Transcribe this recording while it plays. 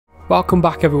Welcome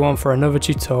back everyone for another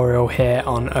tutorial here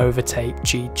on Overtake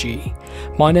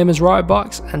GG. My name is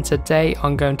Riotbox and today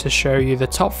I'm going to show you the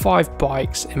top 5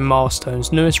 bikes in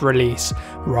Milestone's newest release,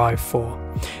 Rive 4.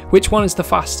 Which one is the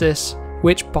fastest,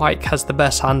 which bike has the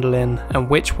best handling, and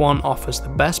which one offers the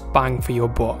best bang for your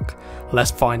buck?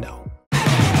 Let's find out.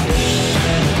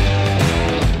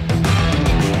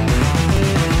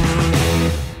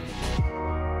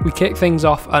 We kick things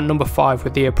off at number 5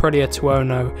 with the Aprilia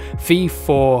Tuono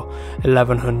V4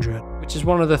 1100, which is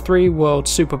one of the 3 World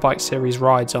Superbike Series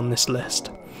rides on this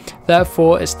list.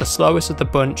 Therefore, it's the slowest of the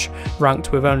bunch,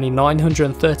 ranked with only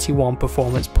 931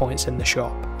 performance points in the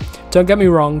shop. Don't get me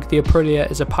wrong, the Aprilia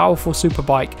is a powerful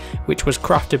superbike which was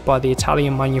crafted by the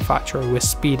Italian manufacturer with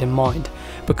speed in mind,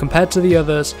 but compared to the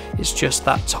others, it's just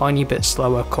that tiny bit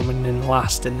slower, coming in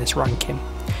last in this ranking.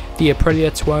 The Aprilia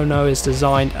Tuono is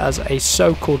designed as a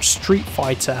so-called street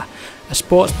fighter, a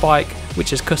sports bike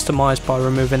which is customised by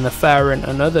removing the fairing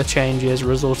and other changes,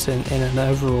 resulting in an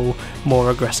overall more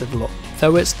aggressive look.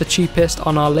 Though it's the cheapest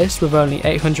on our list with only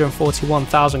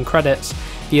 841,000 credits,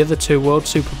 the other 2 World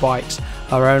Superbikes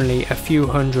are only a few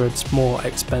hundreds more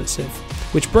expensive,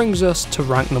 which brings us to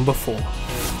rank number 4.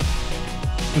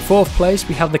 In 4th place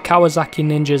we have the Kawasaki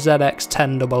Ninja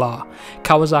ZX-10RR,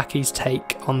 Kawasaki's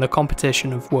take on the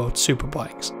competition of World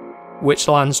Superbikes, which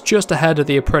lands just ahead of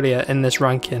the Aprilia in this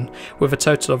ranking with a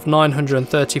total of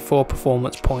 934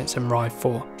 performance points in Rive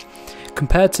 4.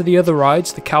 Compared to the other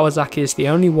rides, the Kawasaki is the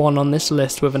only one on this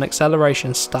list with an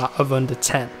acceleration stat of under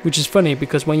 10, which is funny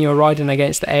because when you're riding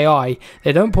against the AI,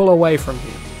 they don't pull away from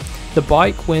you. The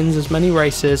bike wins as many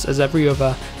races as every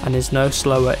other and is no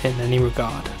slower in any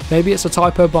regard. Maybe it's a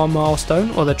typo by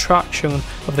Milestone, or the traction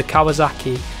of the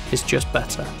Kawasaki is just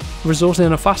better, resulting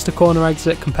in a faster corner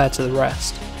exit compared to the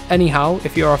rest. Anyhow,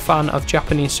 if you're a fan of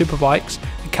Japanese superbikes,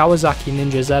 the Kawasaki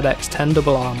Ninja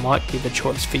ZX-10RR might be the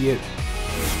choice for you.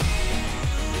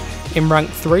 In rank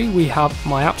 3 we have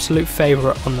my absolute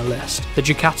favourite on the list, the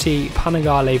Ducati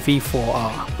Panigale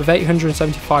V4R. With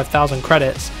 875,000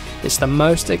 credits, it's the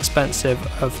most expensive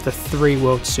of the 3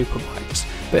 World Superbikes,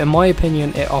 but in my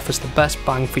opinion it offers the best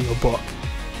bang for your buck.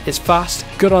 It's fast,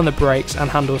 good on the brakes, and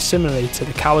handles similarly to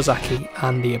the Kawasaki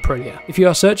and the Aprilia. If you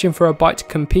are searching for a bike to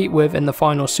compete with in the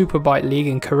final Superbike League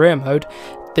in career mode,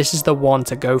 this is the one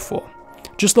to go for.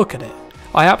 Just look at it.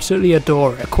 I absolutely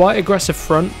adore it. A quite aggressive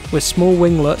front with small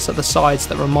winglets at the sides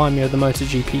that remind me of the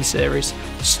MotoGP series.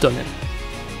 Stunning.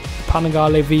 The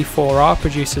Panigale V4R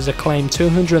produces a claimed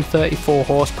 234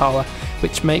 horsepower,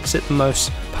 which makes it the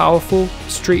most powerful,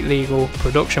 street legal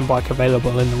production bike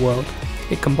available in the world.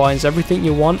 It combines everything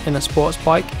you want in a sports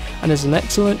bike and is an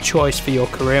excellent choice for your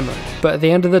career mode. But at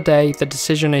the end of the day, the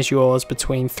decision is yours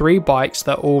between 3 bikes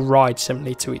that all ride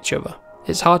similarly to each other.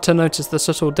 It's hard to notice the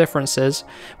subtle differences,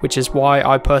 which is why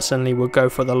I personally would go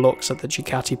for the looks of the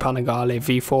Ducati Panigale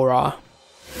V4R.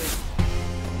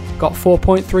 Got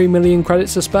 4.3 million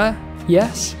credits to spare?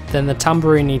 Yes? Then the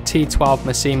Tamburini T12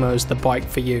 Massimo is the bike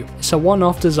for you. It's a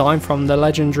one-off design from the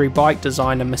legendary bike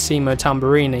designer Massimo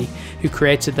Tamburini, who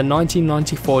created the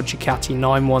 1994 Ducati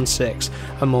 916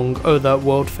 among other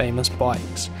world famous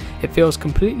bikes. It feels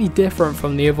completely different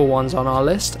from the other ones on our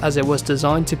list, as it was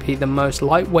designed to be the most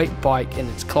lightweight bike in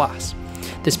its class.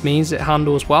 This means it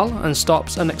handles well and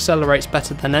stops and accelerates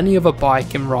better than any other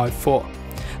bike in Rive 4.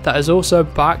 That is also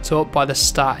backed up by the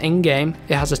stat in-game.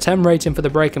 It has a 10 rating for the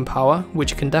braking power,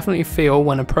 which you can definitely feel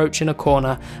when approaching a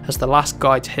corner as the last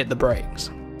guy to hit the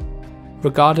brakes.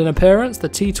 Regarding appearance, the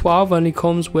T12 only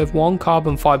comes with one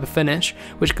carbon fibre finish,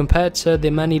 which compared to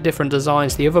the many different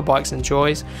designs the other bikes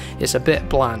enjoys, is a bit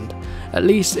bland. At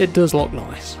least it does look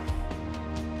nice.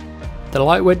 The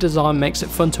lightweight design makes it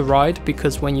fun to ride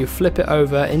because when you flip it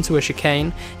over into a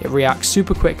chicane, it reacts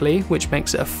super quickly, which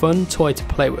makes it a fun toy to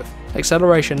play with.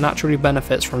 Acceleration naturally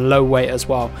benefits from low weight as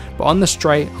well, but on the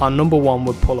straight, our number 1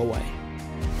 would pull away.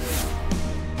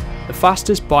 The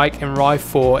fastest bike in Rive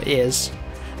 4 is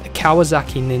the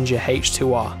Kawasaki Ninja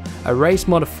H2R, a race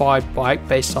modified bike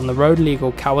based on the road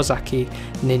legal Kawasaki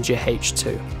Ninja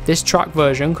H2. This track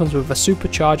version comes with a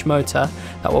supercharged motor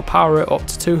that will power it up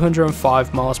to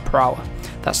 205 miles per hour.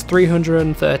 That's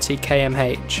 330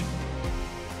 km/h.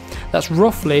 That's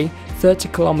roughly 30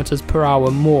 kilometers per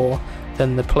hour more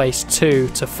than the place 2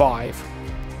 to 5.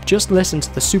 Just listen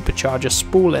to the supercharger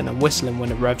spooling and whistling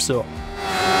when it revs up.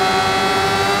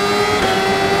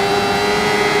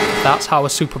 That's how a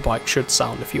superbike should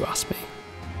sound if you ask me.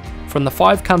 From the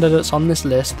 5 candidates on this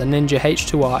list, the Ninja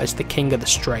H2R is the king of the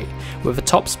straight, with a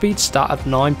top speed stat of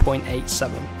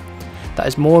 9.87. That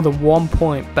is more than 1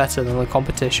 point better than the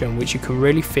competition, which you can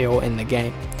really feel in the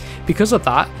game. Because of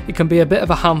that, it can be a bit of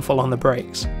a handful on the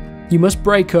brakes. You must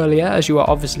brake earlier as you are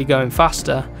obviously going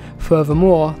faster.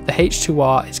 Furthermore, the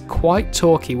H2R is quite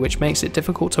torquey, which makes it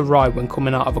difficult to ride when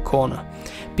coming out of a corner.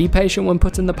 Be patient when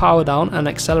putting the power down and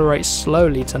accelerate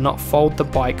slowly to not fold the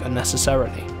bike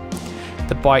unnecessarily.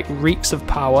 The bike reeks of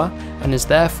power and is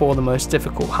therefore the most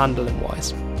difficult handling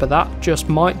wise, but that just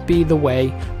might be the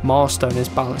way Milestone is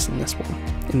balancing this one.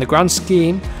 In the grand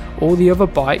scheme, all the other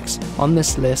bikes on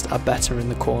this list are better in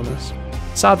the corners.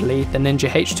 Sadly, the Ninja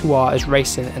H2R is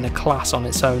racing in a class on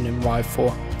its own in Ride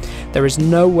 4. There is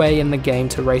no way in the game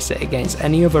to race it against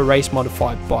any other race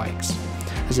modified bikes,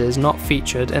 as it is not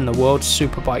featured in the World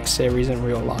Superbike series in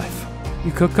real life.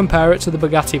 You could compare it to the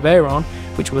Bugatti Veyron,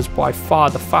 which was by far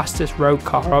the fastest road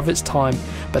car of its time,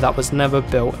 but that was never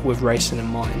built with racing in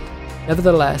mind.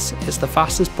 Nevertheless, it's the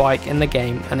fastest bike in the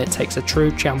game and it takes a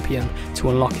true champion to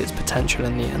unlock its potential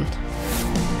in the end.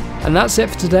 And that's it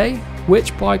for today.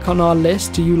 Which bike on our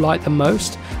list do you like the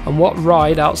most, and what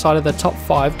ride outside of the top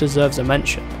 5 deserves a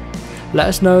mention? Let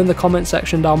us know in the comment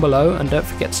section down below, and don't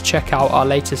forget to check out our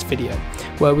latest video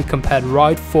where we compared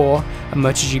Ride 4 and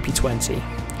MotoGP 20.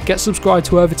 Get subscribed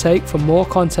to Overtake for more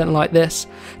content like this.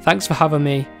 Thanks for having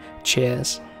me.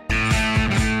 Cheers.